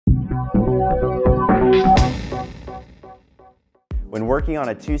When working on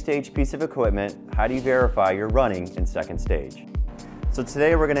a two-stage piece of equipment, how do you verify you're running in second stage? So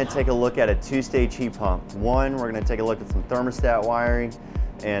today we're going to take a look at a two-stage heat pump. One, we're going to take a look at some thermostat wiring,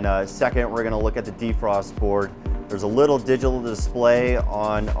 and second, we're going to look at the defrost board. There's a little digital display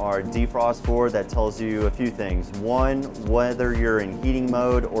on our defrost board that tells you a few things. One, whether you're in heating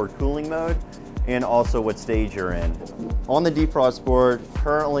mode or cooling mode, and also what stage you're in. On the defrost board,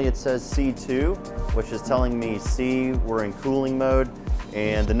 currently it says C2, which is telling me C, we're in cooling mode,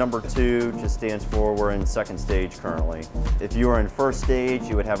 and the number 2 just stands for we're in second stage currently. If you were in first stage,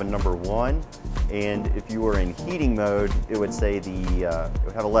 you would have a number 1, and if you were in heating mode, it would say it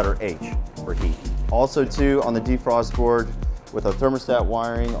would have a letter H for heat. Also too, on the defrost board, with a thermostat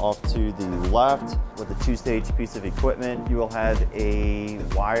wiring off to the left with a two-stage piece of equipment, you will have a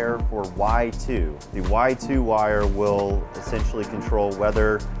wire for Y2. The Y2 wire will essentially control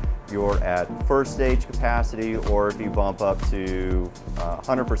whether you're at first stage capacity or if you bump up to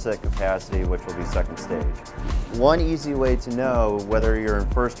 100% capacity, which will be second stage. One easy way to know whether you're in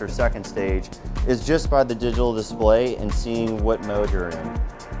first or second stage is just by the digital display and seeing what mode you're in.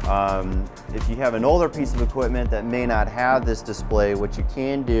 If you have an older piece of equipment that may not have this display, what you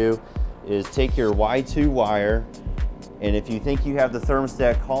can do is take your Y2 wire, and if you think you have the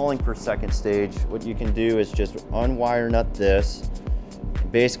thermostat calling for second stage, what you can do is just unwire nut this,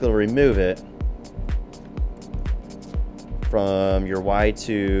 basically remove it from your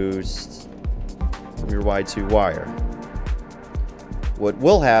Y2 wire. What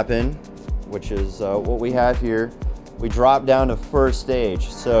will happen, which is what we have here, we drop down to first stage.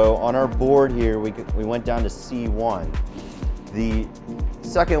 So on our board here, we went down to C1. The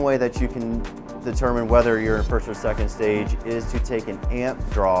second way that you can determine whether you're in first or second stage is to take an amp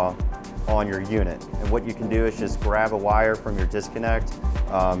draw on your unit. And what you can do is just grab a wire from your disconnect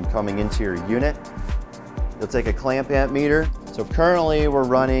coming into your unit. You'll take a clamp amp meter. So currently we're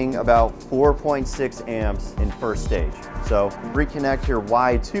running about 4.6 amps in first stage. So reconnect your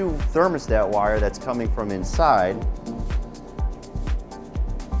Y2 thermostat wire that's coming from inside.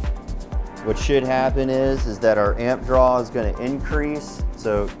 What should happen is that our amp draw is going to increase.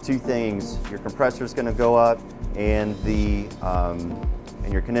 So two things, your compressor is going to go up and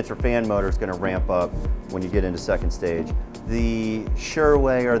your condenser fan motor is going to ramp up when you get into second stage. The sure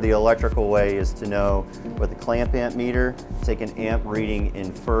way or the electrical way is to know with the clamp amp meter, take an amp reading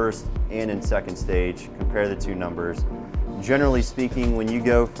in first and in second stage, compare the two numbers. Generally speaking, when you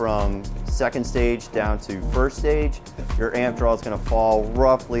go from second stage down to first stage, your amp draw is going to fall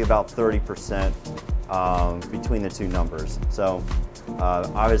roughly about 30% between the two numbers. So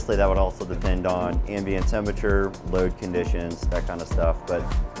obviously that would also depend on ambient temperature, load conditions, that kind of stuff, but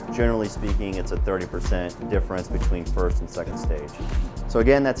generally speaking, it's a 30% difference between first and second stage. So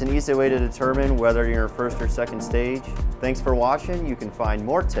again, that's an easy way to determine whether you're in first or second stage. Thanks for watching. You can find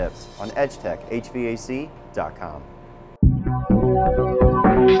more tips on EdgeTechHVAC.com.